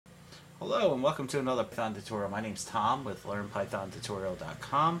Hello and welcome to another Python tutorial. My name is Tom with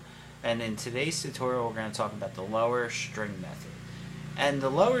learnpythontutorial.com, and in today's tutorial we're going to talk about the lower string method. And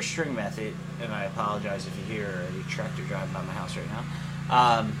the lower string method, and I apologize if you hear a tractor driving by my house right now.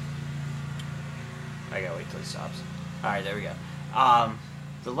 I gotta wait till it stops. Alright, there we go.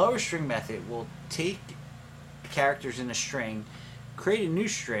 The lower string method will take characters in a string, create a new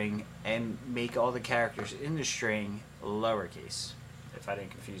string, and make all the characters in the string lowercase. If I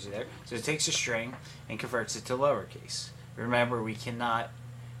didn't confuse you there. So it takes a string and converts it to lowercase. Remember, we cannot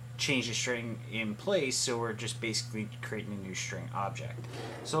change the string in place, so we're just basically creating a new string object.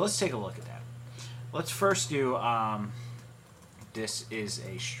 So let's take a look at that. Let's first do, this is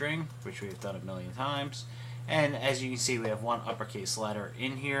a string, which we've done a million times. And as you can see, we have one uppercase letter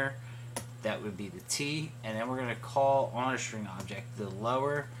in here. That would be the T. And then we're going to call on a string object the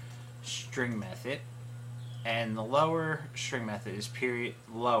lower string method. And the lower string method is period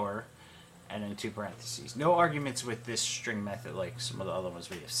lower and then two parentheses. No arguments with this string method like some of the other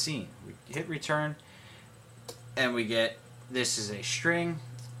ones we have seen. We hit return and we get this is a string,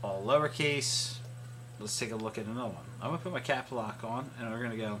 all lowercase. Let's take a look at another one. I'm going to put my cap lock on and we're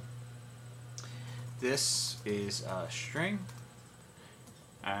going to go, this is a string.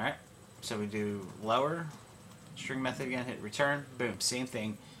 Alright, so we do lower string method again, hit return, boom, same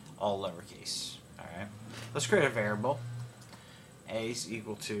thing, all lowercase. Alright, let's create a variable. A is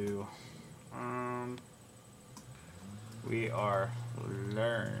equal to, we are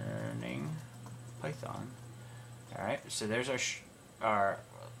learning Python. Alright, so there's our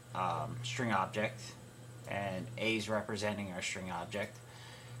string object, and A is representing our string object.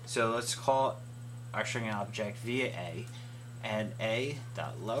 So let's call our string object via A, and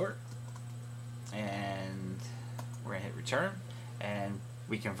a.lower, and we're going to hit return, and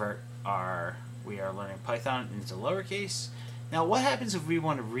we convert our we are learning Python into lowercase. Now what happens if we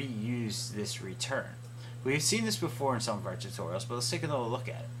want to reuse this return? We've seen this before in some of our tutorials, but let's take another look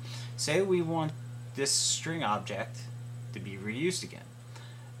at it. Say we want this string object to be reused again.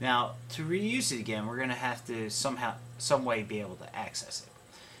 Now to reuse it again, we're going to have to some way be able to access it.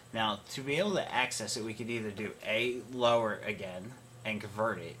 Now to be able to access it, we could either do a.lower again and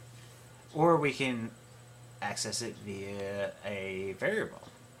convert it, or we can access it via a variable.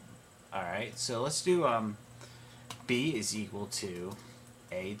 Alright, so let's do B is equal to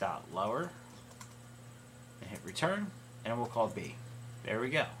a.lower and hit return, and we'll call B. There we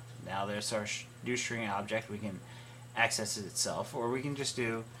go. Now there's our new string object. We can access it itself, or we can just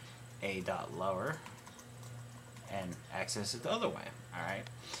do a.lower and access it the other way. Alright,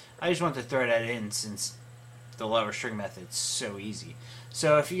 I just want to throw that in since the lower string method is so easy.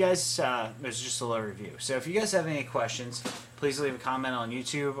 So if you guys, it's just a little review. So if you guys have any questions, please leave a comment on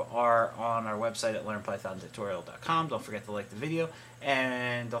YouTube or on our website at learnpythontutorial.com. Don't forget to like the video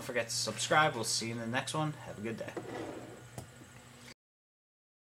and don't forget to subscribe. We'll see you in the next one. Have a good day.